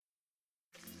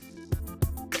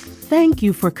Thank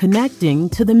you for connecting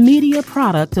to the media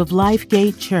product of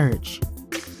LifeGate Church.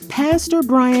 Pastor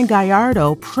Brian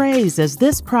Gallardo prays as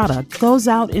this product goes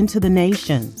out into the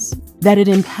nations, that it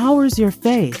empowers your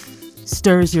faith,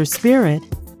 stirs your spirit,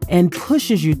 and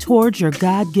pushes you towards your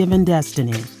God-given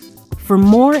destiny. For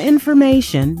more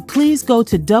information, please go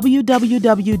to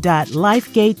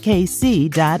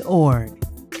www.lifegatekc.org.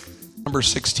 Number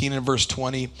 16 and verse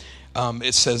 20,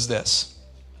 it says this.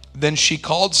 Then she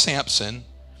called Samson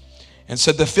and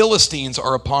said, "The Philistines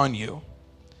are upon you."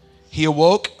 He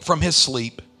awoke from his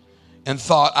sleep and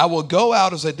thought, "I will go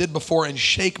out as I did before and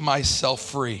shake myself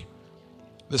free."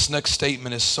 This next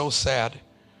statement is so sad.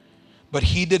 But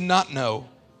he did not know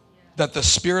that the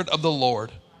Spirit of the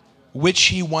Lord, which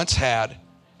he once had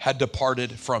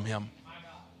departed from him.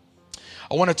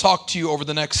 I want to talk to you over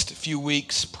the next few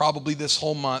weeks, probably this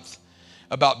whole month,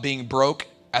 about being broke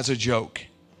as a joke.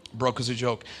 Broke as a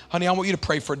joke. Honey, I want you to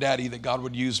pray for Daddy that God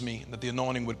would use me, that the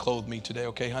anointing would clothe me today,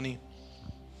 okay, honey?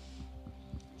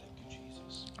 Thank you,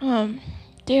 Jesus.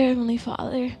 Dear Heavenly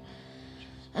Father,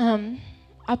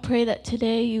 I pray that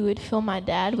today you would fill my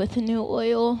dad with a new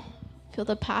oil, fill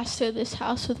the pastor of this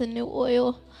house with a new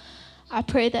oil. I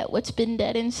pray that what's been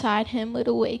dead inside him would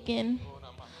awaken.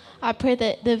 I pray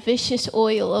that the vicious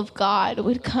oil of God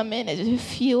would come in as a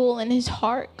fuel in his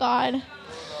heart, God.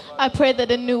 I pray that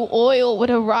a new oil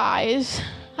would arise.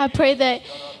 I pray that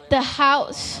the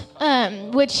house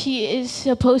which he is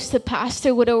supposed to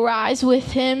pastor would arise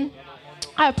with him.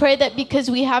 I pray that because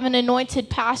we have an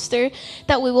anointed pastor,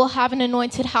 that we will have an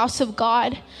anointed house of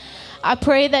God. I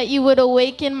pray that you would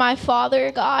awaken my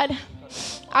father, God.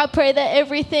 I pray that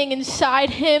everything inside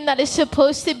him that is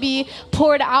supposed to be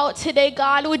poured out today,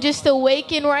 God, would just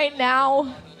awaken right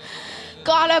now.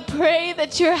 God, I pray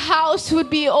that your house would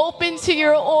be open to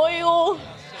your oil.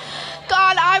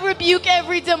 God, I rebuke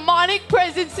every demonic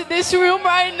presence in this room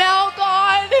right now,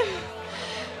 God.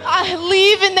 I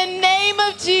leave in the name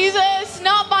of Jesus,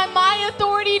 not by my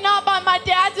authority, not by my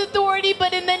dad's authority,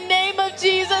 but in the name of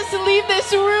Jesus, leave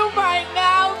this room right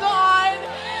now, God.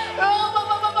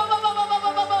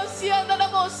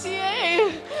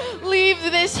 Leave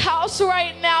this house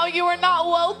right now. You are not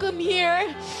welcome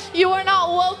here. You are not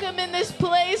welcome in this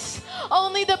place.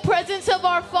 Only the presence of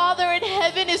our Father in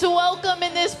heaven is welcome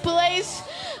in this place.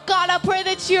 God, I pray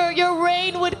that your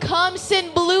rain would come,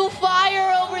 send blue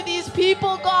fire over these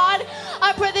people, God.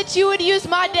 I pray that you would use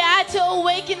my dad to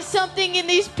awaken something in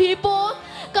these people.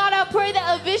 God, I pray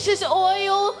that a vicious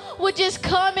oil would just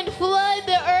come and flood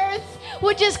the earth,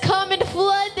 would just come and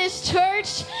flood this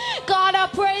church. God, I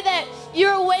pray that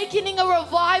you're awakening a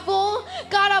revival.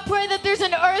 God, I pray that there's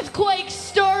an earthquake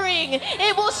stirring.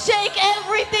 It will shake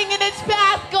everything in its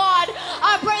path, God.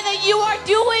 I pray that you are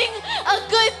doing a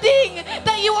good thing,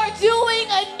 that you are doing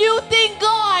a new thing,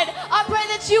 God. I pray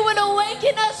that you would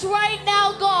awaken us right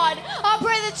now, God. I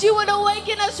pray that you would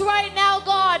awaken us right now,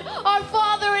 God. Our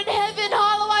Father in heaven,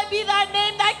 hallowed be thy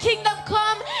name. Thy kingdom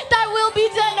come, thy will be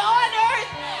done on earth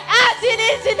as it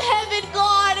is in heaven,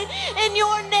 God. In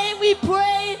your name we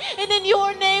pray, and in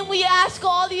your name we ask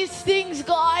all these things,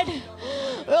 God.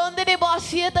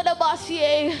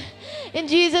 In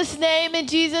Jesus' name, in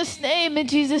Jesus' name, in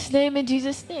Jesus' name, in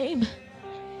Jesus' name.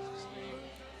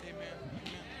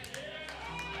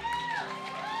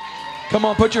 Come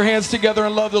on, put your hands together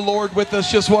and love the Lord with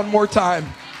us just one more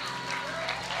time.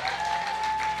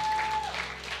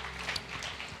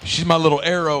 She's my little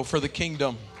arrow for the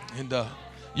kingdom. And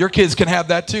your kids can have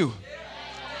that too.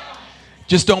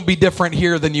 Just don't be different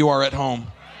here than you are at home.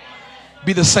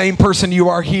 Be the same person you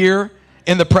are here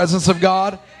in the presence of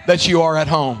God that you are at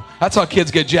home. That's how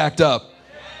kids get jacked up.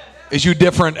 Is you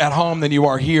different at home than you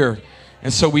are here.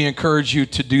 And so we encourage you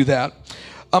to do that.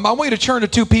 I want you to turn to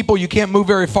two people. You can't move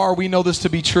very far. We know this to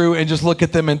be true. And just look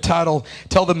at them and tell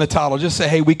them the title. Just say,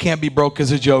 hey, we can't be broke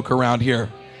as a joke around here.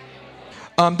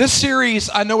 This series,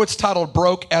 I know it's titled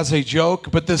Broke as a Joke,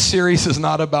 but this series is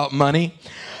not about money.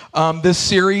 This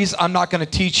series, I'm not going to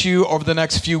teach you over the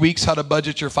next few weeks how to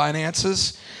budget your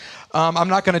finances. I'm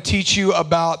not going to teach you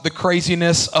about the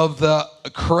craziness of the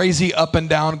crazy up and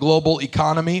down global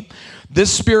economy.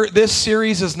 This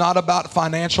series is not about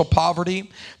financial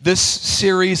poverty. This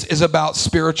series is about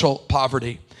spiritual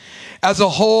poverty. As a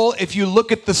whole, if you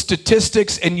look at the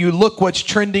statistics and you look what's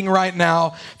trending right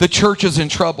now, the church is in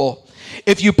trouble.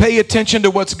 If you pay attention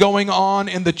to what's going on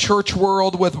in the church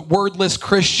world with wordless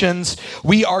Christians,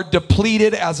 we are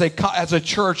depleted as a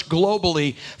church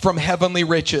globally from heavenly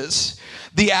riches.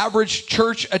 The average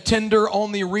church attender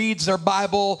only reads their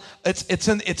Bible. It's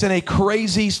in a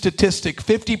crazy statistic.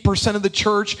 50% of the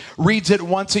church reads it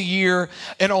once a year,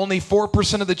 and only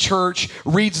 4% of the church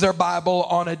reads their Bible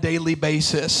on a daily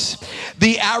basis.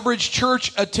 The average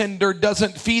church attender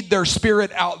doesn't feed their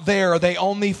spirit out there. They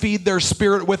only feed their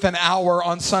spirit with an hour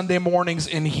on Sunday mornings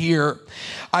in here.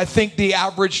 I think the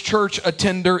average church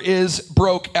attender is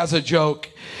broke as a joke.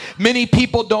 Many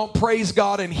people don't praise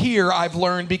God in here, I've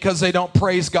learned, because they don't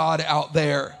praise God out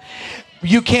there.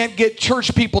 You can't get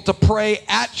church people to pray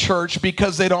at church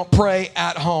because they don't pray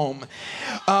at home.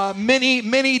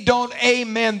 Many don't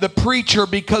amen the preacher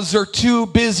because they're too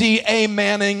busy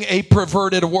amening a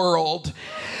perverted world.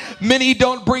 Many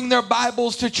don't bring their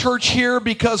Bibles to church here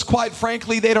because, quite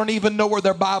frankly, they don't even know where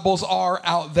their Bibles are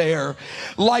out there.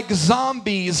 Like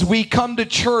zombies, we come to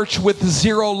church with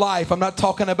zero life. I'm not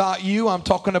talking about you. I'm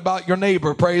talking about your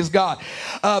neighbor. Praise God.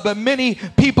 But many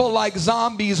people, like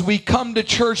zombies, we come to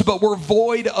church, but we're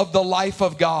void of the life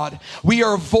of God. We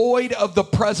are void of the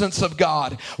presence of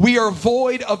God. We are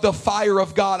void of the fire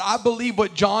of God. I believe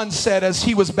what John said as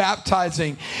he was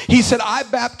baptizing. He said, I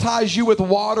baptize you with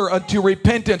water unto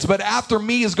repentance, but after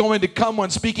me is going to come one,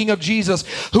 speaking of Jesus,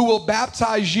 who will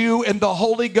baptize you in the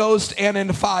Holy Ghost and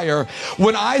in fire.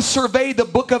 When I survey the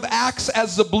book of Acts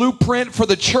as the blueprint for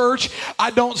the church, I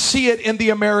don't see it in the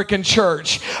American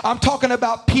church. I'm talking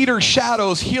about Peter's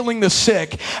shadows healing the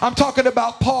sick. I'm talking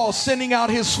about Paul sending out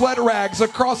his sweat rags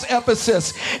across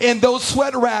Ephesus, and those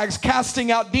sweat rags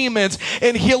casting out demons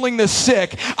and healing the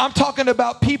sick. I'm talking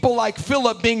about people like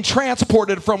Philip being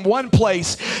transported from one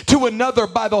place to another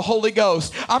by the Holy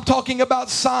Ghost. I'm talking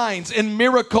about signs and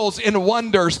miracles and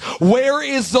wonders. Where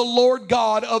is the Lord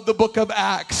God of the book of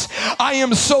Acts? I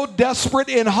am so desperate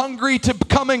and hungry to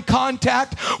come in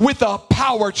contact with a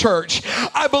power church.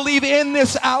 I believe in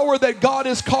this hour that God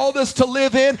has called us to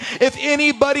live in, if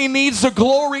anybody needs the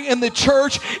glory in the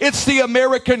church, it's the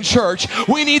American church.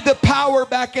 We need the power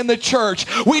back in the church.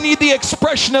 We need the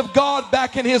expression of God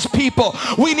back in his people.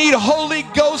 We need Holy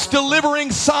Ghost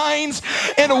delivering signs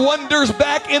and wonders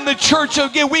back in the church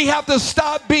again. We have to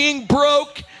stop being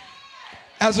broke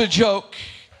as a joke.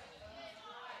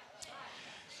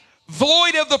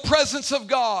 Void of the presence of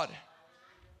God.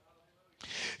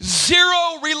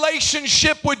 Zero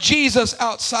relationship with Jesus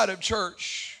outside of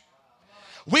church.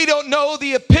 We don't know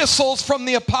the epistles from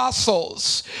the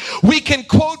apostles. We can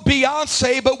quote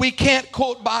Beyonce, but we can't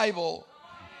quote Bible.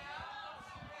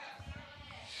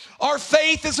 Our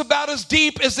faith is about as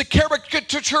deep as the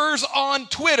caricatures on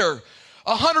Twitter.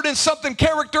 100 and something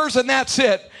characters, and that's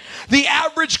it. The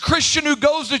average Christian who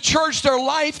goes to church, their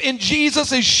life in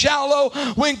Jesus is shallow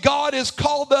when God has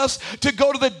called us to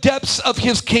go to the depths of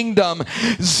his kingdom.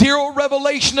 Zero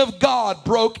revelation of God,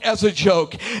 broke as a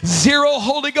joke. Zero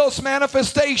Holy Ghost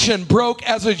manifestation, broke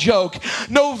as a joke.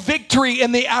 No victory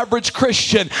in the average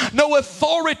Christian. No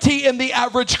authority in the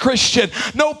average Christian.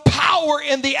 No power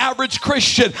in the average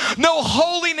Christian. No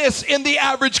holiness in the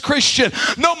average Christian.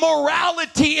 No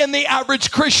morality in the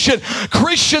average Christian.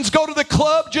 Christians go to the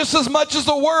club just as much as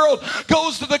the world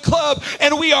goes to the club,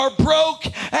 and we are broke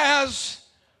as...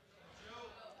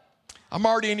 I'm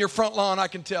already in your front lawn, I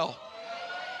can tell.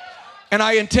 And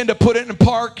I intend to put it in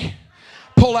park,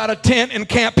 pull out a tent, and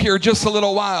camp here just a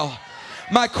little while.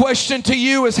 My question to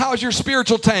you is, how's your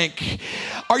spiritual tank?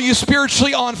 Are you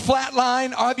spiritually on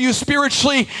flatline? Are you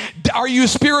spiritually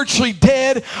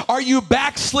dead? Are you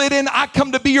backslidden? I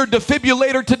come to be your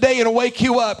defibrillator today and wake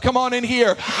you up. Come on in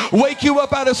here. Wake you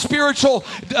up out of spiritual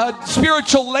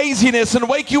laziness, and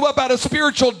wake you up out of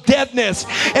spiritual deadness,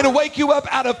 and wake you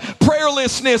up out of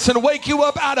prayerlessness, and wake you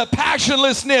up out of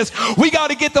passionlessness. We got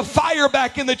to get the fire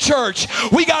back in the church.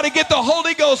 We got to get the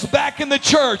Holy Ghost back in the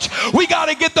church. We got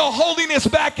to get the holiness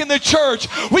back in the church.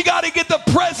 We got to get the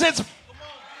presence.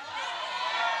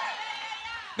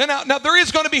 Now, there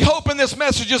is going to be hope in this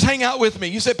message. Just hang out with me.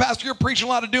 You say, Pastor, you're preaching a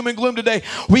lot of doom and gloom today.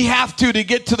 We have to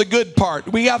get to the good part.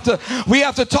 We have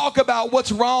to talk about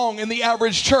what's wrong in the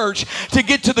average church to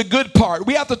get to the good part.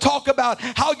 We have to talk about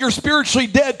how you're spiritually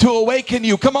dead to awaken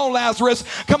you. Come on, Lazarus.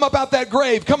 Come up out that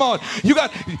grave. Come on.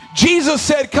 Jesus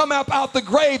said, come up out the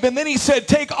grave. And then he said,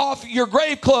 take off your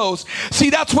grave clothes.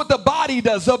 See, that's what the body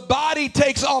does. The body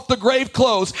takes off the grave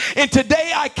clothes. And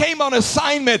today I came on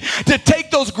assignment to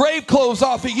take those grave clothes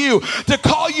off of you, to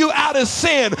call you out of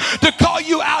sin, to call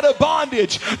you out of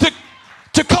bondage,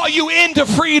 to call you into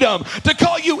freedom, to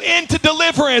call you into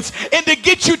deliverance, and to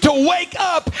get you to wake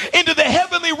up into the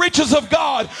heavenly riches of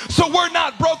God, so we're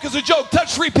not broke as a joke.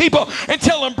 Touch 3 people and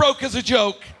tell them broke as a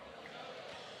joke.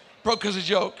 Broke as a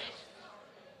joke.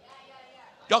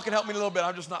 Y'all can help me a little bit.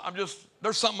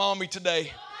 There's something on me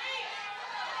today.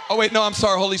 Oh, wait, no, I'm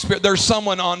sorry, Holy Spirit. There's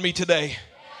someone on me today.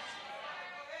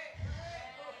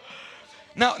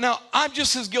 Now, I'm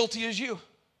just as guilty as you.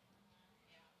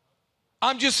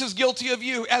 I'm just as guilty of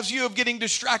you of getting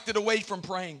distracted away from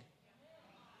praying.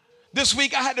 This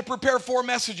week, I had to prepare 4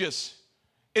 messages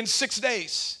in 6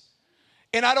 days.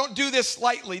 And I don't do this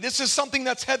lightly. This is something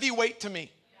that's heavyweight to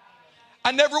me.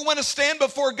 I never want to stand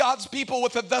before God's people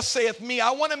with a thus saith me.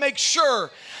 I want to make sure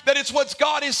that it's what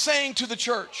God is saying to the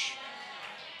church.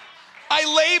 I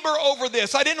labor over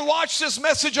this. I didn't watch this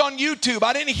message on YouTube.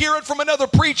 I didn't hear it from another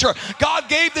preacher. God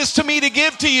gave this to me to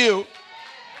give to you.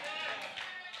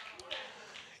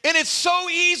 And it's so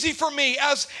easy for me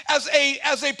as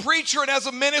a preacher and as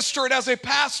a minister and as a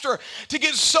pastor to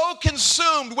get so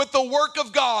consumed with the work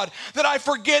of God that I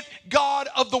forget God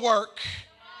of the work.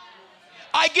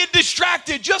 I get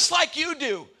distracted just like you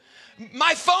do.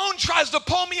 My phone tries to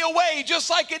pull me away just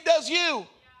like it does you.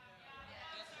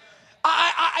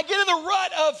 I get in the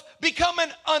rut of becoming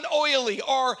unoily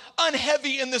or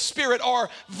unheavy in the spirit or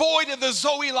void of the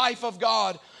Zoe life of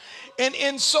God.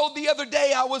 And so the other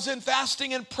day I was in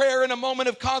fasting and prayer in a moment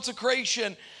of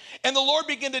consecration. And the Lord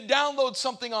began to download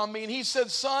something on me. And he said,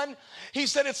 son, he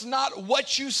said, it's not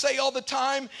what you say all the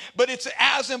time, but it's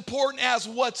as important as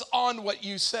what's on what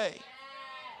you say.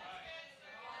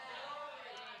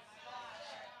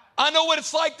 I know what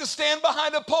it's like to stand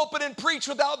behind a pulpit and preach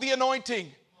without the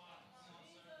anointing.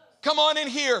 Come on in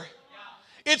here.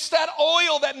 It's that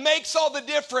oil that makes all the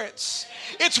difference.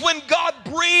 It's when God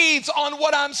breathes on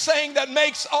what I'm saying that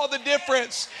makes all the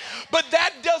difference. But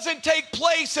that doesn't take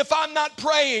place if I'm not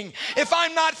praying, if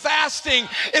I'm not fasting,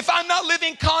 if I'm not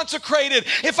living consecrated,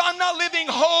 if I'm not living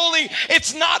holy.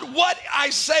 It's not what I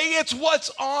say, it's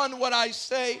what's on what I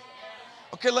say.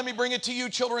 Okay, let me bring it to you,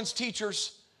 children's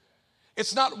teachers.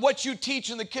 It's not what you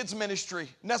teach in the kids' ministry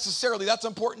necessarily. That's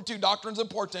important too. Doctrine's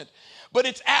important. But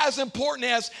it's as important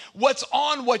as what's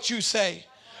on what you say.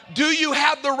 Do you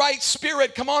have the right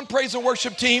spirit? Come on, praise and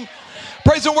worship team.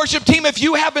 Praise and worship team, if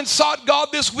you haven't sought God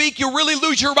this week, you really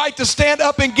lose your right to stand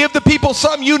up and give the people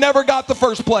something you never got the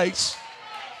first place.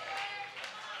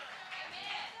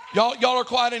 Y'all are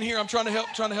quiet in here. I'm trying to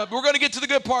help. We're going to get to the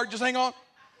good part. Just hang on.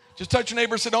 Just touch your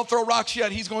neighbor and say, don't throw rocks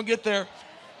yet. He's going to get there.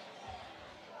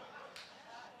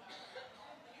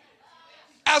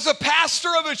 As a pastor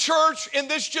of a church in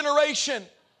this generation,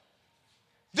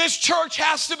 this church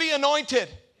has to be anointed.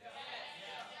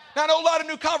 Now, I know a lot of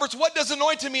new converts. What does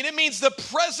anointed mean? It means the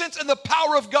presence and the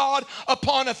power of God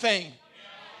upon a thing.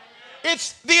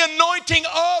 It's the anointing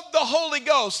of the Holy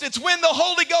Ghost. It's when the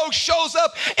Holy Ghost shows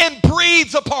up and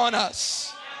breathes upon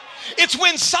us. It's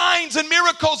when signs and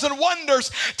miracles and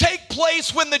wonders take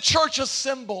place when the church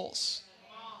assembles.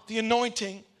 The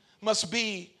anointing must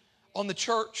be on the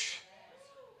church.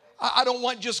 I don't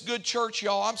want just good church,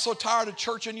 y'all. I'm so tired of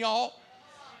churching y'all.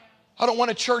 I don't want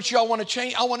a church y'all want to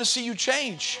change. I want to see you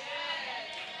change.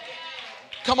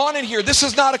 Come on in here. This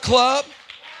is not a club.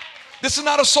 This is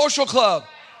not a social club.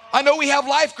 I know we have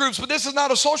life groups, but this is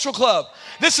not a social club.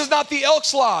 This is not the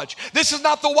Elks Lodge. This is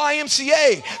not the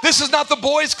YMCA. This is not the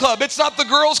Boys Club. It's not the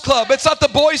Girls Club. It's not the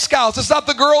Boy Scouts. It's not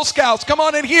the Girl Scouts. Come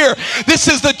on in here. This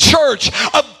is the church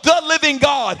of the living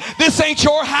God. This ain't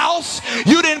your house.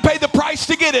 You didn't pay the price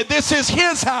to get it. This is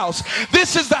his house.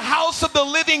 This is the house of the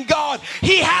living God.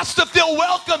 He has to feel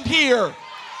welcomed here.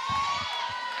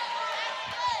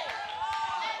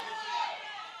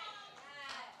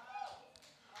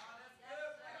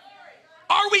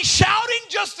 Are we shouting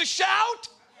just to shout?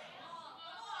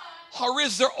 Or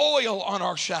is there oil on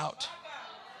our shout?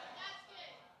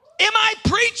 Am I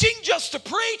preaching just to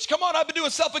preach? Come on, I've been doing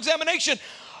self-examination.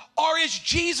 Or is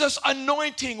Jesus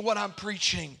anointing what I'm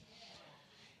preaching?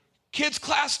 Kids,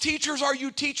 class teachers, are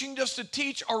you teaching just to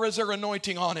teach, or is there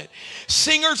anointing on it?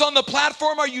 Singers on the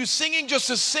platform, are you singing just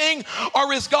to sing,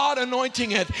 or is God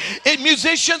anointing it? And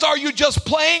musicians, are you just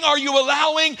playing? Are you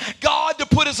allowing God to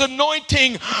put his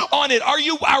anointing on it?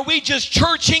 Are we just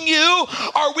churching you?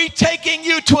 Are we taking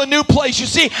you to a new place? You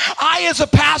see, I as a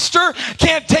pastor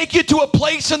can't take you to a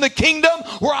place in the kingdom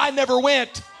where I never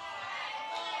went.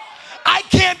 I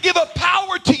can't give a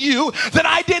power to you that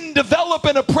I didn't develop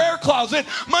in a prayer closet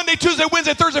Monday, Tuesday,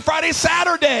 Wednesday, Thursday, Friday,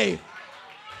 Saturday.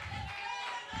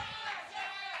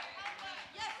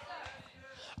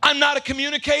 I'm not a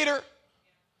communicator.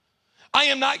 I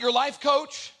am not your life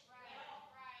coach.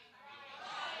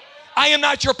 I am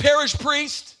not your parish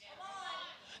priest.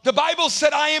 The Bible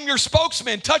said, I am your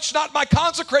spokesman. Touch not my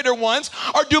consecrated ones,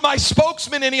 or do my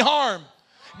spokesman any harm.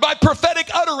 My prophetic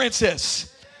utterances.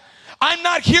 I'm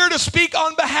not here to speak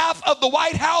on behalf of the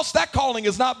White House. That calling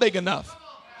is not big enough.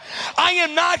 I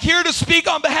am not here to speak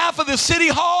on behalf of the city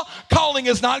hall. Calling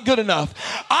is not good enough.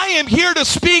 I am here to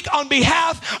speak on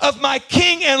behalf of my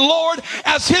King and Lord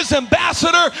as his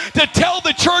ambassador to tell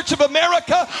the Church of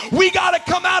America we got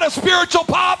to come out of spiritual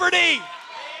poverty.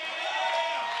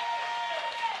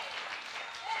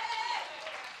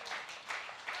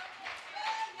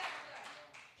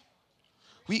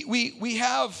 We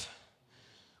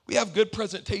have good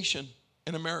presentation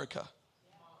in America.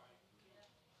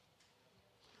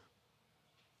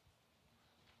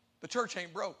 The church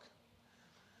ain't broke.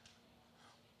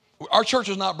 Our church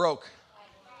is not broke.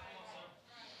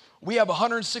 We have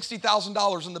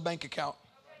 $160,000 in the bank account.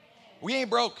 We ain't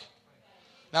broke.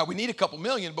 Now, we need a couple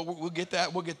million, but we'll get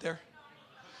that. We'll get there.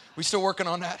 We're still working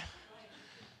on that.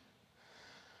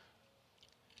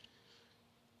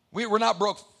 We're not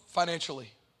broke financially.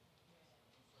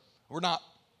 We're not.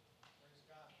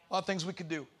 A lot of things we could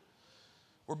do.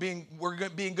 We're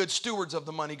being good stewards of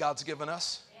the money God's given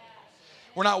us.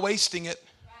 We're not wasting it.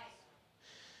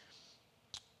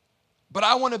 But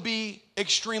I want to be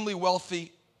extremely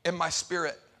wealthy in my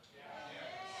spirit.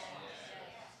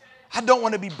 I don't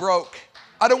want to be broke.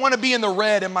 I don't want to be in the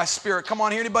red in my spirit. Come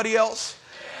on here, anybody else?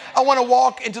 I want to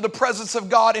walk into the presence of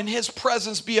God and his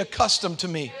presence be accustomed to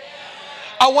me.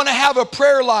 I want to have a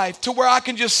prayer life to where I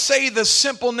can just say the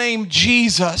simple name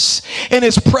Jesus and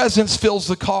his presence fills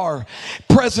the car.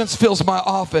 Presence fills my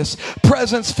office.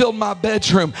 Presence fills my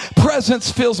bedroom.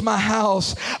 Presence fills my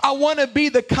house. I want to be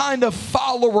the kind of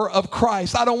follower of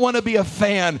Christ. I don't want to be a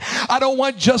fan. I don't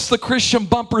want just the Christian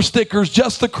bumper stickers,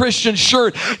 just the Christian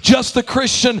shirt, just the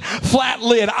Christian flat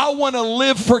lid. I want to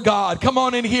live for God. Come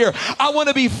on in here. I want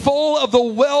to be full of the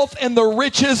wealth and the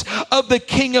riches of the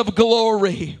King of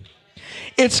Glory.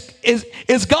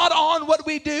 Is God on what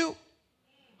we do?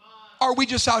 Or are we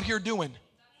just out here doing?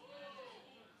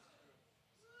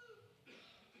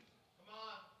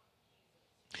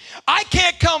 I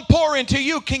can't come pour into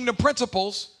you kingdom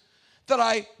principles that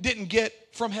I didn't get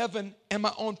from heaven in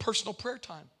my own personal prayer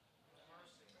time.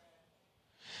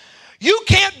 You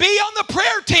can't be on the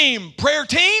prayer team,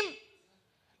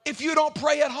 if you don't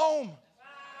pray at home.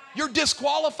 You're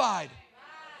disqualified.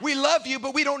 We love you,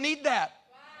 but we don't need that.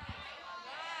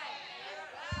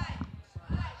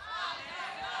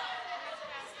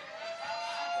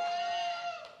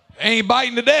 Ain't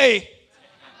biting today.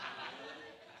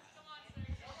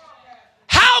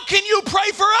 How can you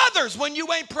pray for others when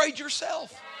you ain't prayed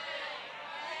yourself?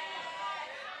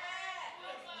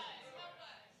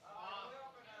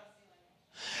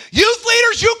 Youth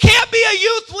leaders, you can't be a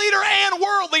youth leader and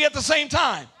worldly at the same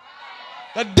time.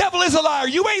 The devil is a liar.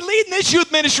 You ain't leading this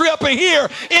youth ministry up in here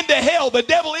into hell. The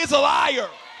devil is a liar.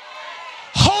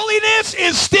 Holiness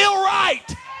is still right.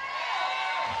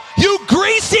 You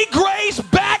greasy grace,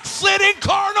 backslidden,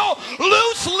 carnal,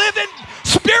 loose living,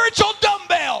 spiritual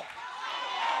dumbbell.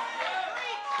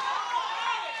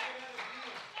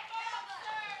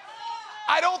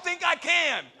 I don't think I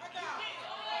can.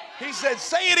 He said,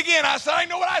 say it again. I said, I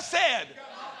know what I said.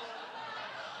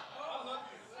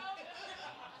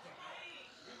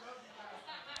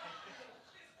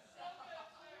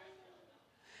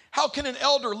 How can an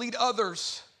elder lead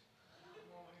others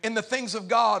in the things of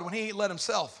God when he ain't led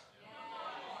himself?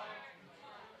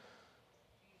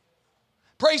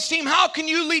 Praise team, how can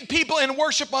you lead people in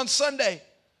worship on Sunday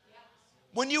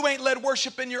when you ain't led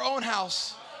worship in your own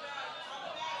house?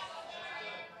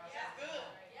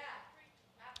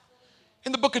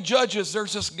 In the book of Judges,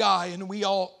 there's this guy, and we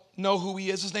all know who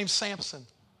he is. His name's Samson.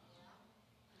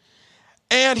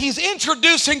 And he's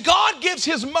introducing, God gives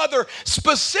his mother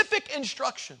specific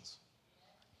instructions.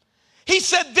 He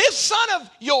said, this son of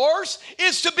yours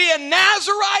is to be a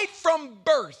Nazirite from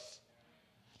birth.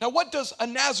 Now, what does a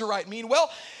Nazirite mean? Well,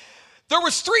 there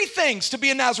was three things to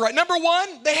be a Nazirite. Number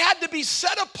one, they had to be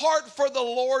set apart for the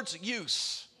Lord's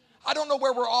use. I don't know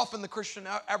where we're off in the Christian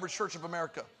average church of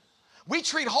America. We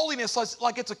treat holiness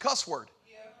like it's a cuss word.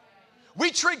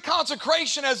 We treat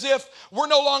consecration as if we're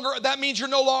no longer, that means you're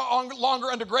no longer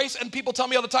under grace. And people tell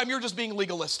me all the time, you're just being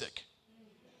legalistic.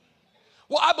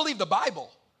 Well, I believe the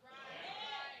Bible.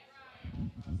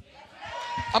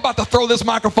 I'm about to throw this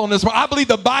microphone this way. I believe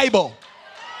the Bible.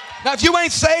 Now, if you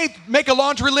ain't saved, make a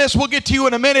laundry list. We'll get to you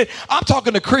in a minute. I'm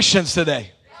talking to Christians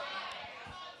today.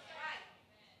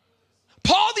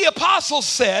 Paul the apostle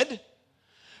said,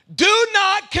 do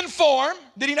not conform.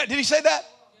 Did he say that?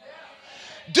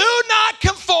 Do not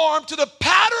conform to the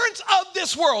patterns of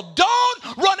this world.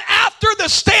 Don't run after the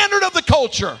standard of the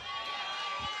culture.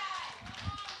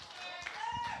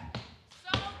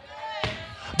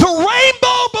 The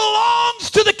rainbow belongs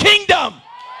to the kingdom.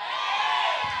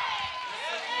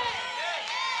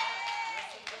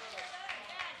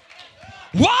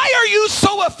 Why are you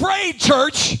so afraid,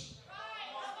 church?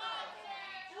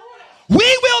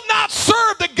 We will not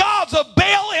serve the gods of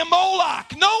Baal and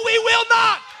Moloch. No, we will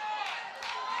not.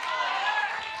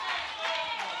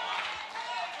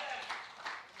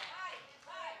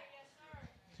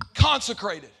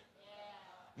 Consecrated.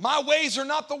 My ways are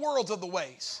not the world's of the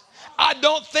ways. I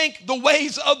don't think the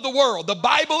ways of the world. The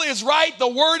Bible is right. The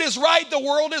word is right. The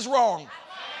world is wrong.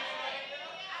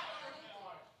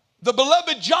 The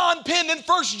beloved John penned in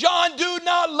 1 John, do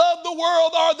not love the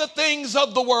world or the things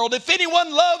of the world. If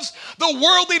anyone loves the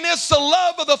worldliness, the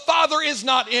love of the Father is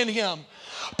not in him.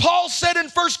 Paul said in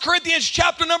 1 Corinthians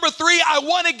chapter number 3, I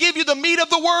want to give you the meat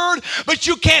of the word, but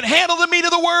you can't handle the meat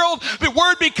of the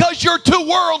word because you're too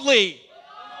worldly.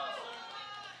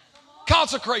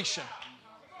 Consecration.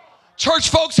 Church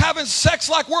folks having sex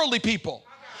like worldly people.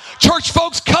 Church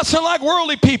folks cussing like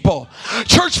worldly people.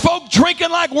 Church folk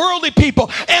drinking like worldly people.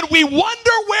 And we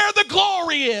wonder where the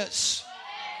glory is.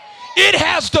 It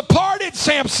has departed,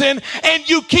 Samson, and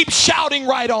you keep shouting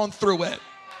right on through it.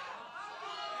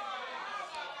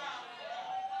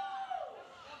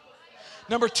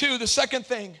 Number two, the second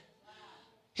thing,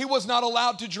 he was not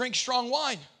allowed to drink strong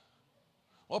wine.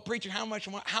 Well, preacher, how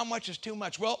much is too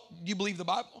much? Well, do you believe the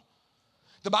Bible?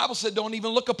 The Bible said don't even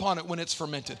look upon it when it's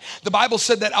fermented. The Bible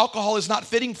said that alcohol is not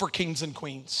fitting for kings and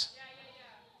queens.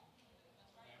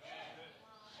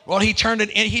 Well, he turned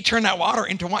that water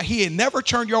into wine. He had never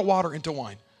turned your water into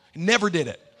wine. Never did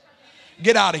it.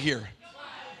 Get out of here.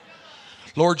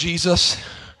 Lord Jesus,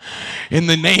 in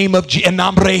the name of en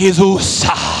nombre Jesus,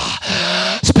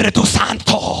 Espíritu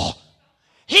Santo.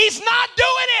 He's not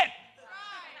doing it.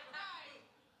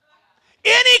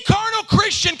 Any carnal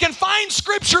Christian can find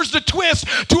scriptures to twist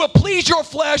to please your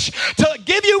flesh, to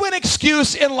give you an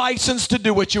excuse and license to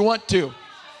do what you want to.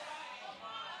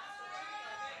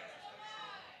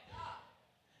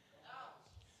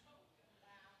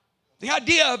 The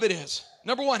idea of it is,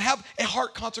 number one, have a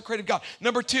heart consecrated to God.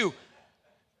 Number two,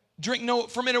 drink no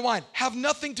fermented wine. Have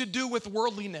nothing to do with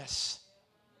worldliness.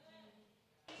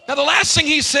 Now, the last thing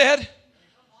he said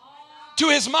to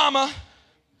his mama,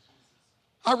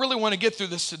 I really want to get through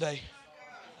this today.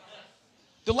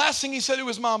 The last thing he said to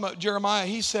his mama, Jeremiah,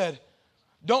 he said,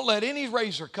 don't let any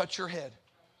razor cut your head.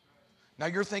 Now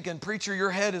you're thinking, preacher,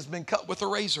 your head has been cut with a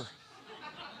razor.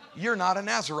 You're not a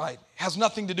Nazarite. It has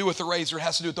nothing to do with the razor. It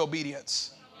has to do with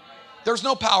obedience. There's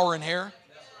no power in hair.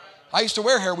 I used to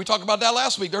wear hair. We talked about that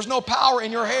last week. There's no power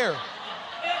in your hair.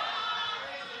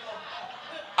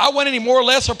 I wasn't any more or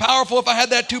less or powerful if I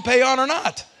had that toupee on or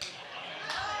not.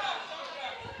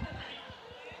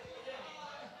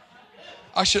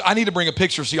 I need to bring a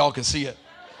picture so y'all can see it.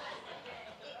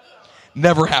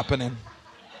 Never happening.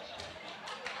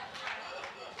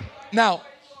 Now,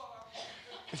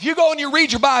 if you go and you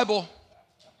read your Bible,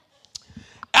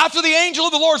 after the angel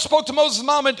of the Lord spoke to Moses'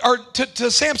 mom or to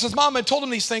Samson's mom and told him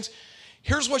these things,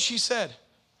 here's what she said.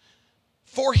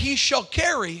 For he shall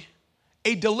carry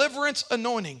a deliverance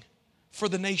anointing for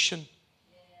the nation.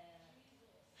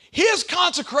 His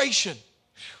consecration,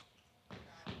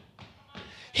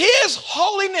 his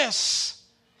holiness,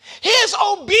 his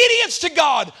obedience to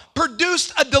God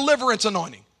produced a deliverance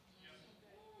anointing.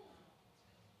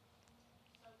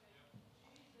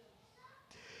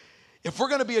 If we're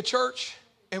going to be a church,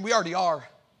 and we already are,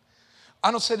 I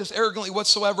don't say this arrogantly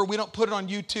whatsoever. We don't put it on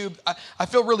YouTube. I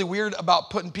feel really weird about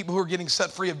putting people who are getting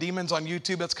set free of demons on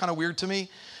YouTube. That's kind of weird to me.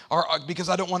 Because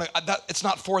I don't want to, it's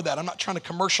not for that. I'm not trying to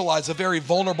commercialize a very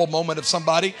vulnerable moment of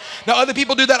somebody. Now, other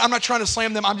people do that. I'm not trying to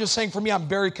slam them. I'm just saying for me, I'm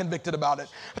very convicted about it.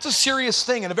 It's a serious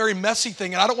thing and a very messy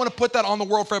thing. And I don't want to put that on the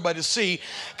world for everybody to see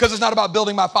because it's not about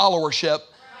building my followership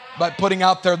by putting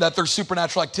out there that there's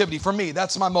supernatural activity. For me,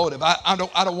 that's my motive. I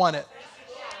don't want it.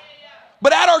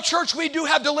 But at our church, we do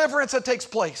have deliverance that takes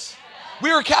place.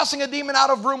 We were casting a demon out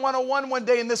of room 101 one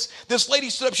day, and this lady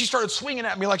stood up. She started swinging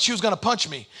at me like she was going to punch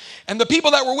me. And the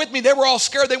people that were with me, they were all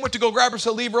scared. They went to go grab her,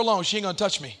 said, leave her alone. She ain't going to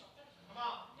touch me.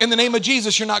 In the name of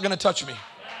Jesus, you're not going to touch me.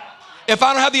 If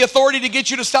I don't have the authority to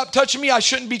get you to stop touching me, I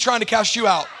shouldn't be trying to cast you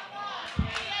out.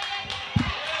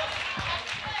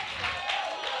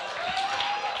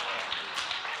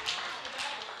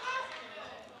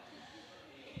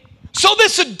 So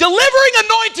this delivering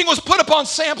anointing was put upon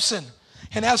Samson.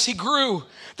 And as he grew,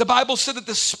 the Bible said that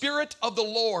the Spirit of the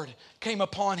Lord came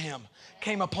upon him.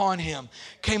 came upon him,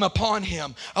 came upon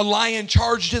him. A lion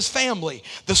charged his family.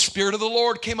 The Spirit of the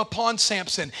Lord came upon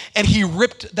Samson, and he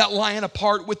ripped that lion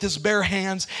apart with his bare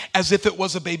hands as if it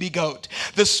was a baby goat.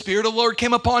 The Spirit of the Lord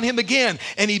came upon him again,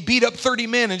 and he beat up 30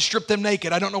 men and stripped them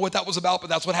naked. I don't know what that was about, but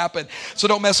that's what happened. So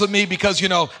don't mess with me because,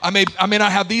 I may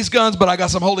not have these guns, but I got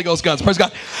some Holy Ghost guns. Praise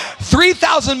God.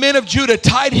 3,000 men of Judah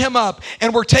tied him up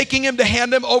and were taking him to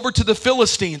hand him over to the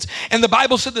Philistines. And the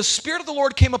Bible said the Spirit of the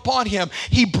Lord came upon him.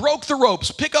 He broke the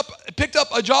ropes, picked up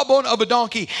a jawbone of a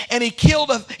donkey, and he killed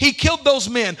those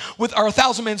men with, or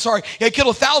 1,000 men, sorry. He killed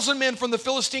 1,000 men from the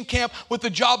Philistine camp with the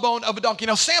jawbone of a donkey.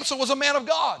 Now, Samson was a man of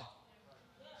God.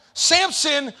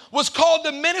 Samson was called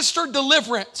to minister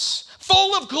deliverance,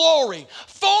 full of glory,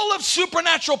 full of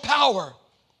supernatural power.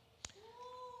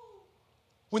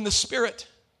 When the Spirit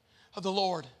of the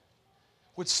Lord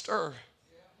would stir.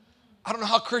 I don't know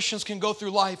how Christians can go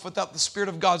through life without the Spirit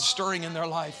of God stirring in their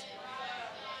life.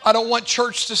 I don't want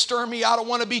church to stir me. I don't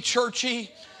want to be churchy.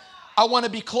 I want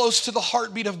to be close to the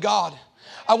heartbeat of God.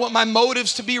 I want my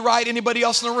motives to be right. Anybody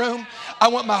else in the room? I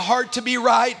want my heart to be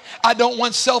right. I don't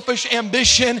want selfish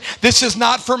ambition. This is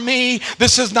not for me.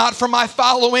 This is not for my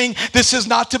following. This is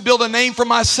not to build a name for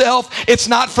myself. It's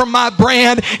not for my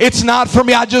brand. It's not for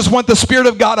me. I just want the Spirit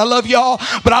of God. I love y'all,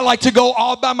 but I like to go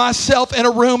all by myself in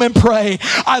a room and pray.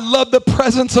 I love the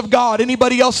presence of God.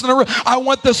 Anybody else in the room? I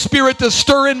want the Spirit to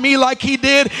stir in me like he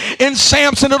did in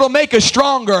Samson. It'll make us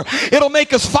stronger. It'll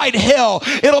make us fight hell.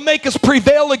 It'll make us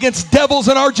prevail against devils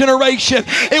in our generation.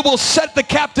 It will set the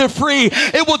captive free.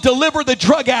 It will deliver the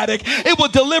drug addict. It will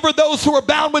deliver those who are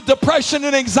bound with depression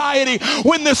and anxiety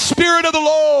when the Spirit of the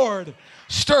Lord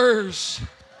stirs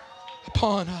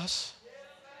upon us.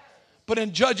 But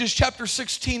in Judges chapter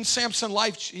 16, Samson's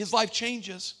life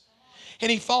changes.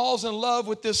 And he falls in love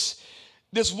with this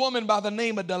woman by the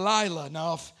name of Delilah.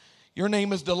 Now, if your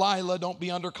name is Delilah, don't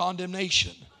be under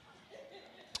condemnation.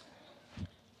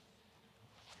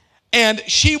 And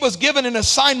she was given an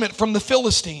assignment from the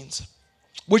Philistines,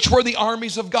 which were the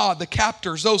armies of God, the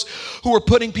captors, those who were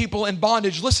putting people in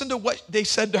bondage. Listen to what they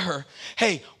said to her.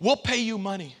 Hey, we'll pay you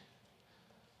money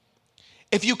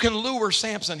if you can lure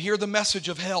Samson. Hear the message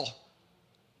of hell.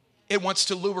 It wants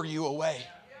to lure you away.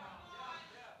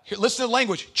 Here, listen to the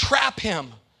language. Trap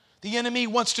him. The enemy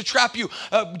wants to trap you.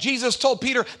 Jesus told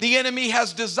Peter, the enemy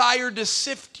has desired to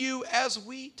sift you as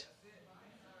wheat.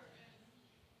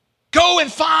 Go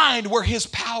and find where his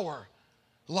power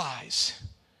lies.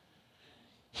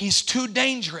 He's too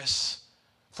dangerous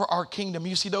for our kingdom.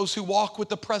 You see, those who walk with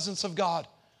the presence of God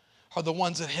are the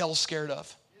ones that hell's scared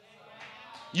of.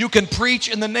 You can preach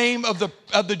in the name of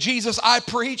the Jesus I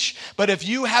preach, but if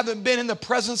you haven't been in the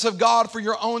presence of God for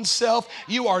your own self,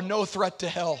 you are no threat to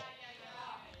hell.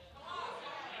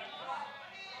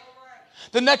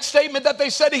 The next statement that they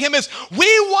said to him is,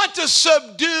 we want to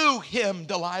subdue him,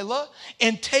 Delilah,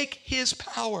 and take his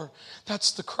power.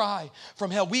 That's the cry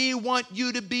from hell. We want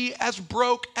you to be as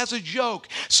broke as a joke.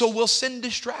 So we'll send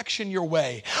distraction your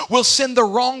way. We'll send the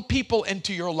wrong people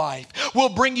into your life. We'll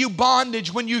bring you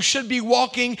bondage when you should be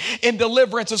walking in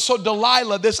deliverance. And so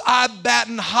Delilah, this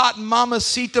eye-batting hot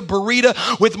mamacita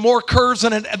burrito with more curves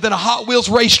than a Hot Wheels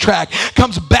racetrack,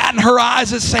 comes batting her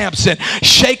eyes at Samson,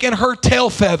 shaking her tail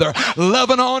feather,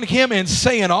 loving on him and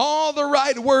saying all the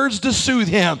right words to soothe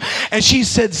him. And she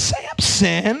said,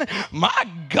 Samson, my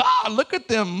God, look at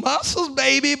them muscles,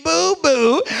 baby,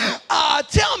 boo-boo.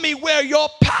 Tell me where your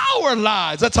power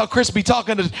lies. That's how Chris be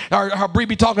talking to, or how Bree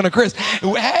be talking to Chris.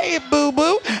 Hey,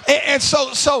 boo-boo. And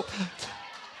so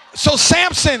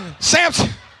Samson.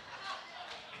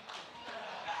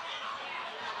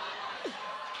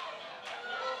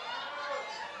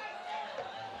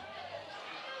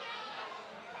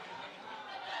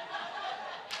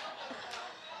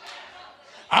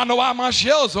 I don't know why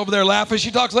Michelle's over there laughing. She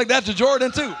talks like that to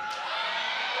Jordan too.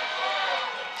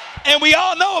 And we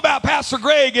all know about Pastor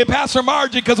Greg and Pastor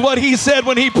Margie because what he said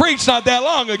when he preached not that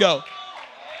long ago.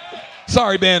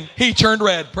 Sorry, Ben. He turned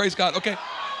red. Praise God. Okay.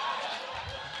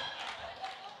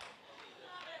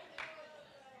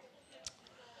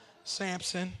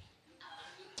 Samson,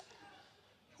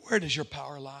 where does your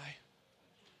power lie?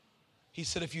 He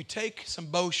said, if you take some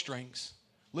bowstrings,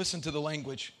 listen to the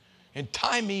language, and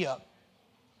tie me up,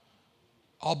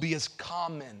 I'll be as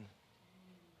common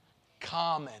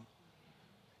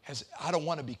as I don't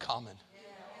want to be common.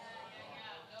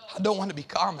 I don't want to be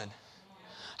common.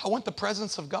 I want the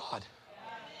presence of God.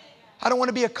 I don't want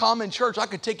to be a common church. I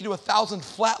could take you to 1,000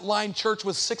 flatline church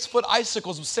with 6-foot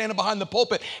icicles standing behind the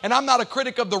pulpit. And I'm not a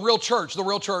critic of the real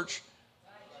church.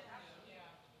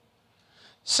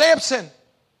 Samson,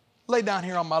 lay down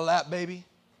here on my lap, baby.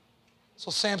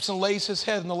 So Samson lays his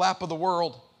head in the lap of the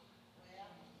world.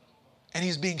 And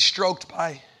he's being stroked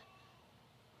by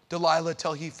Delilah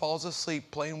till he falls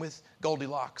asleep playing with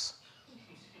Goldilocks.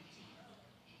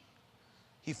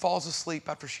 He falls asleep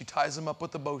after she ties him up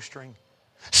with a bowstring.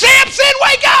 Samson,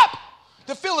 wake up!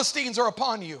 The Philistines are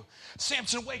upon you.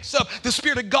 Samson wakes up. The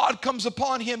Spirit of God comes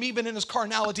upon him, even in his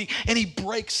carnality, and he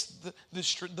breaks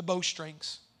the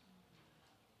bowstrings.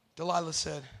 Delilah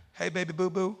said, hey, baby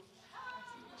boo-boo,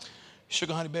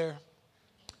 sugar honey bear,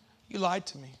 you lied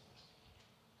to me.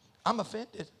 I'm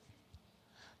offended.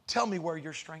 Tell me where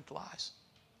your strength lies.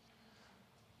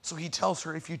 So he tells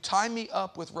her, if you tie me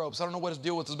up with ropes, I don't know what his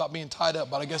deal with is about being tied up,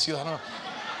 but I guess I don't know.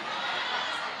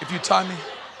 If you tie me.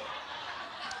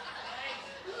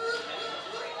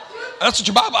 That's what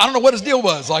your Bible, I don't know what his deal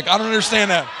was. Like, I don't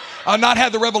understand that. I've not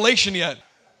had the revelation yet.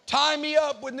 Tie me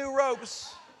up with new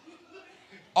ropes.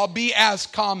 I'll be as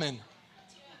common.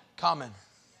 Common.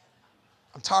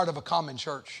 I'm tired of a common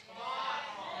church.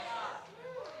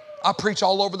 I preach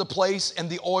all over the place and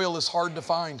the oil is hard to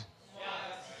find.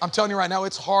 I'm telling you right now,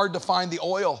 it's hard to find the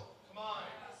oil.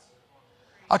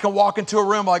 I can walk into a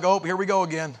room like, oh, here we go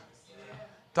again.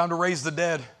 Time to raise the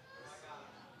dead.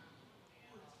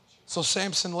 So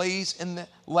Samson lays in the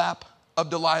lap of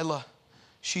Delilah.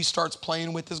 She starts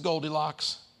playing with his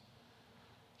Goldilocks.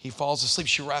 He falls asleep.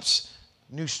 She wraps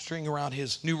new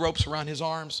ropes around his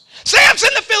arms. Samson,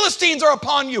 the Philistines are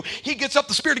upon you. He gets up.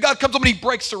 The Spirit of God comes up and he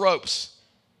breaks the ropes.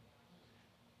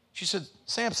 She said,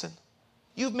 Samson,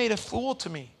 you've made a fool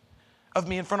of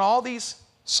me in front of all these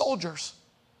soldiers.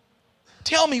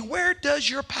 Tell me, where does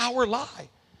your power lie?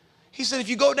 He said, if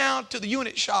you go down to the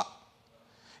unit shop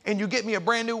and you get me a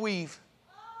brand new weave.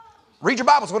 Read your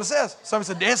Bible, that's what it says. Somebody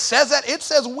said, it says that? It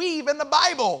says weave in the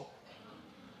Bible.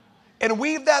 And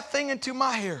weave that thing into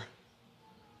my hair.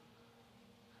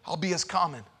 I'll be as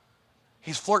common.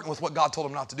 He's flirting with what God told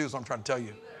him not to do, is what I'm trying to tell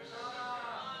you.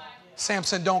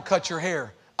 Samson, don't cut your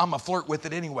hair. I'm going to flirt with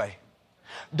it anyway.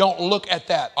 Don't look at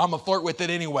that. I'm going to flirt with it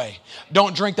anyway.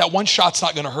 Don't drink that. One shot's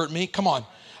not going to hurt me. Come on.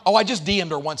 Oh, I just DM'd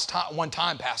her one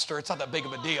time, Pastor. It's not that big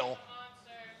of a deal.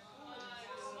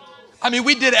 I mean,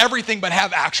 we did everything but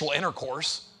have actual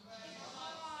intercourse.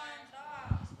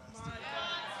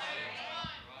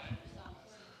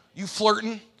 You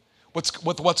flirting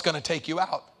with what's going to take you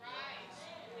out.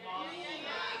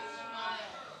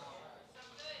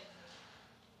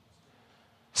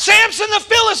 Samson, the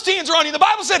Philistines are on you. The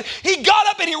Bible said he got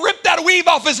up and he ripped that weave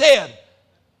off his head.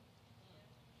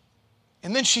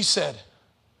 And then she said,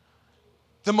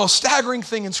 the most staggering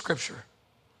thing in Scripture.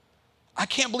 I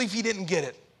can't believe he didn't get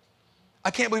it. I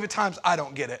can't believe at times I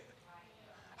don't get it.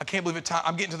 I can't believe at times,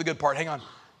 I'm getting to the good part, hang on,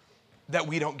 that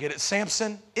we don't get it.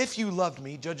 Samson, if you loved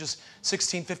me, Judges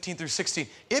 16, 15 through 16,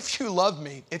 if you loved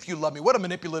me, what a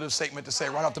manipulative statement to say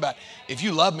right off the bat. If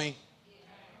you love me,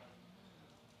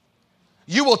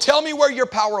 you will tell me where your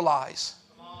power lies.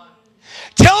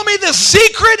 Tell me the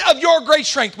secret of your great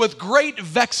strength with great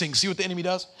vexing. See what the enemy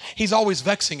does? He's always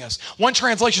vexing us. One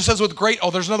translation says with great,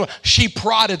 there's another one. She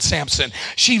prodded Samson.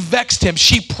 She vexed him.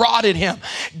 She prodded him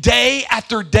day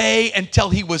after day until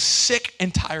he was sick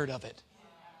and tired of it.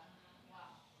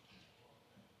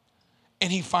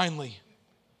 And he finally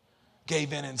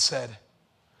gave in and said,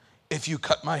 if you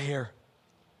cut my hair,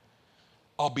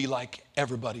 I'll be like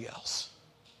everybody else.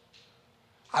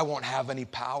 I won't have any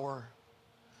power.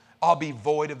 I'll be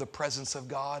void of the presence of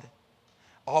God.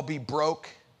 I'll be broke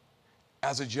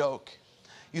as a joke.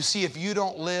 You see, if you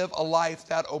don't live a life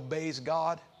that obeys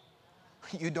God,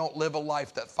 you don't live a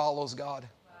life that follows God.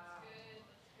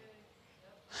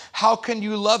 How can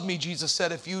you love me, Jesus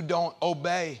said, if you don't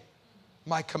obey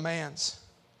my commands?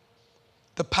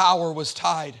 The power was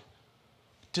tied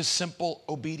to simple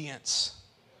obedience.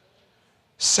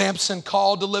 Samson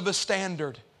called to live a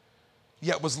standard,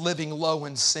 yet was living low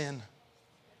in sin.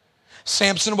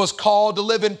 Samson was called to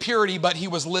live in purity, but he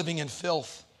was living in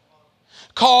filth.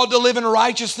 Called to live in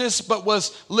righteousness, but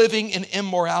was living in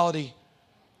immorality.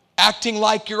 Acting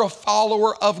like you're a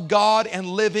follower of God and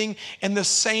living in the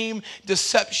same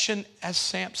deception as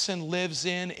Samson lives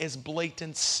in is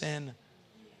blatant sin.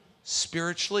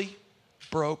 Spiritually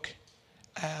broke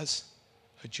as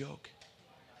a joke.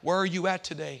 Where are you at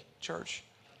today, church?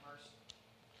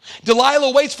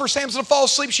 Delilah waits for Samson to fall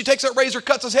asleep. She takes that razor,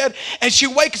 cuts his head, and she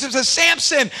wakes him and says,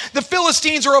 Samson, the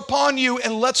Philistines are upon you.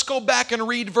 And let's go back and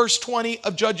read verse 20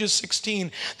 of Judges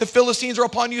 16. The Philistines are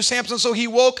upon you, Samson. So he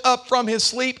woke up from his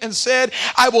sleep and said,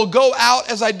 I will go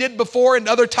out as I did before and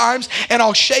other times, and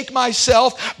I'll shake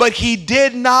myself. But he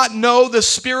did not know the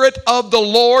Spirit of the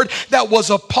Lord that was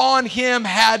upon him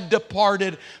had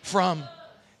departed from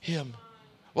him.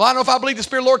 Well, I don't know if I believe the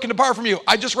Spirit of the Lord can depart from you.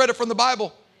 I just read it from the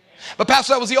Bible. But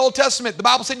Pastor, that was the Old Testament. The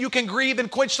Bible said you can grieve and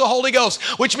quench the Holy Ghost,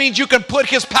 which means you can put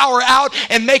his power out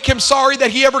and make him sorry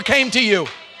that he ever came to you.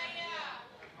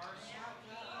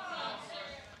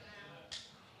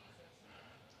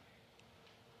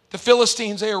 The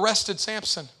Philistines, they arrested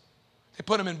Samson. They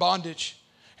put him in bondage.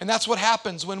 And that's what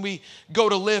happens when we go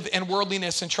to live in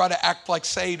worldliness and try to act like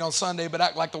saved on Sunday, but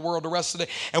act like the world the rest of the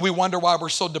day. And we wonder why we're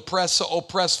so depressed, so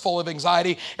oppressed, full of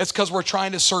anxiety. It's because we're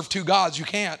trying to serve two gods. You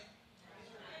can't.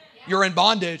 You're in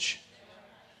bondage.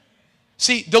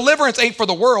 See, deliverance ain't for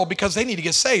the world because they need to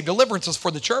get saved. Deliverance is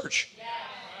for the church.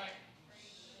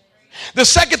 The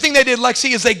second thing they did,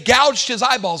 Lexi, is they gouged his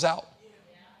eyeballs out.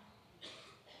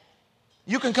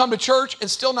 You can come to church and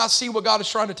still not see what God is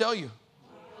trying to tell you.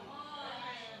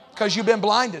 Because you've been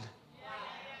blinded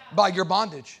by your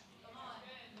bondage.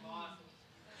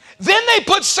 Then they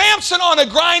put Samson on a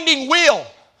grinding wheel.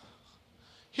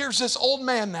 Here's this old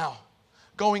man now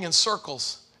going in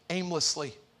circles,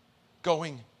 aimlessly,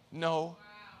 going nowhere.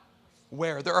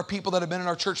 There are people that have been in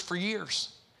our church for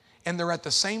years, and they're at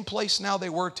the same place now they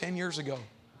were 10 years ago.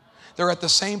 They're at the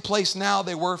same place now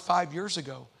they were 5 years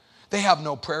ago. They have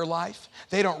no prayer life.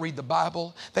 They don't read the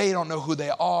Bible. They don't know who they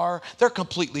are. They're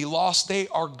completely lost. They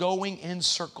are going in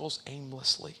circles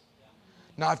aimlessly.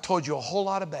 Now, I've told you a whole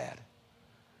lot of bad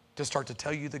to start to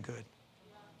tell you the good.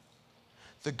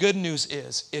 The good news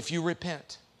is if you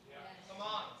repent.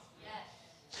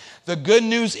 The good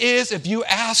news is if you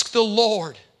ask the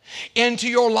Lord into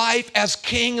your life as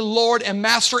King, Lord, and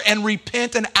Master and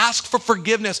repent and ask for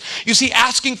forgiveness. You see,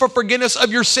 asking for forgiveness of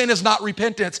your sin is not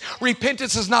repentance.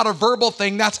 Repentance is not a verbal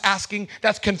thing. That's asking,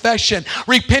 that's confession.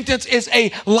 Repentance is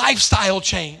a lifestyle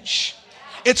change.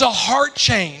 It's a heart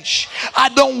change. I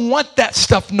don't want that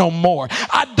stuff no more.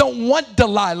 I don't want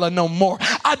Delilah no more.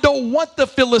 I don't want the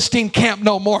Philistine camp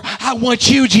no more. I want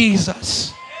you,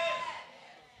 Jesus.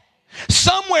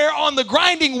 Somewhere on the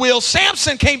grinding wheel,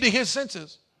 Samson came to his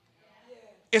senses.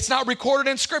 It's not recorded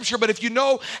in Scripture, but if you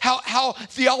know how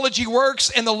theology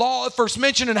works and the law first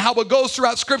mentioned and how it goes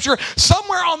throughout Scripture,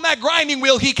 somewhere on that grinding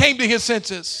wheel, he came to his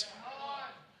senses.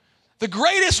 The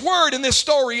greatest word in this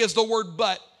story is the word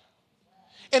but.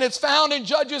 And it's found in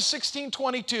Judges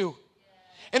 16:22.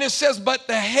 And it says, but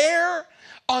the hair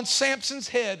on Samson's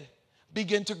head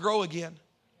began to grow again.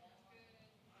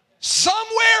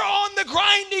 Somewhere on the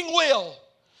grinding wheel,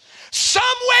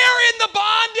 somewhere in the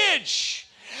bondage,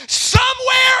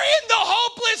 somewhere in the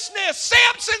hopelessness,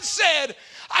 Samson said,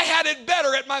 I had it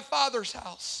better at my father's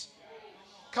house.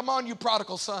 Come on, you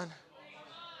prodigal son.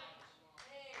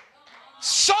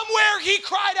 Somewhere he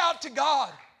cried out to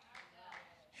God.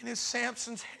 And his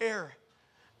Samson's hair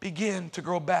began to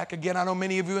grow back again. I know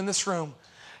many of you in this room,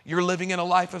 you're living in a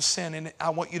life of sin, and I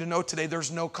want you to know today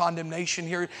there's no condemnation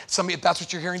here. If that's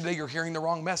what you're hearing today, you're hearing the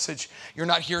wrong message. You're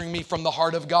not hearing me from the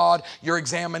heart of God. You're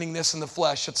examining this in the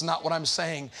flesh. It's not what I'm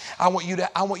saying. I want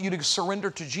you to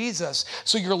surrender to Jesus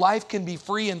so your life can be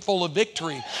free and full of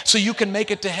victory, so you can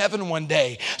make it to heaven one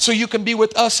day, so you can be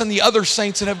with us and the other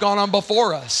saints that have gone on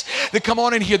before us. That come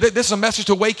on in here. This is a message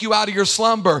to wake you out of your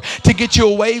slumber, to get you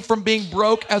away from being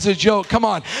broke as a joke. Come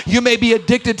on. You may be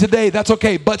addicted today. That's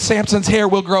okay, but Samson's hair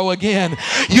will grow again.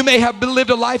 You may have lived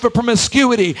a life of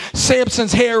promiscuity.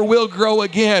 Samson's hair will grow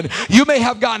again. You may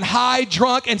have gotten high,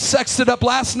 drunk, and sexed it up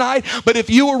last night, but if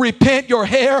you will repent, your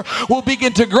hair will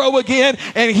begin to grow again.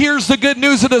 And here's the good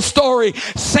news of the story.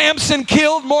 Samson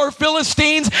killed more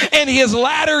Philistines in his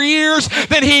latter years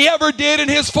than he ever did in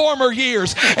his former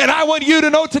years. And I want you to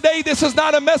know today, this is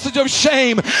not a message of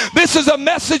shame. This is a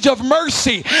message of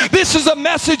mercy. This is a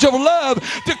message of love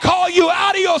to call you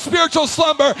out of your spiritual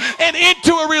slumber and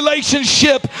into a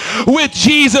relationship with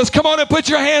Jesus. Come on and put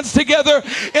your hands together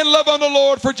and love on the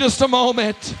Lord for just a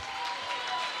moment.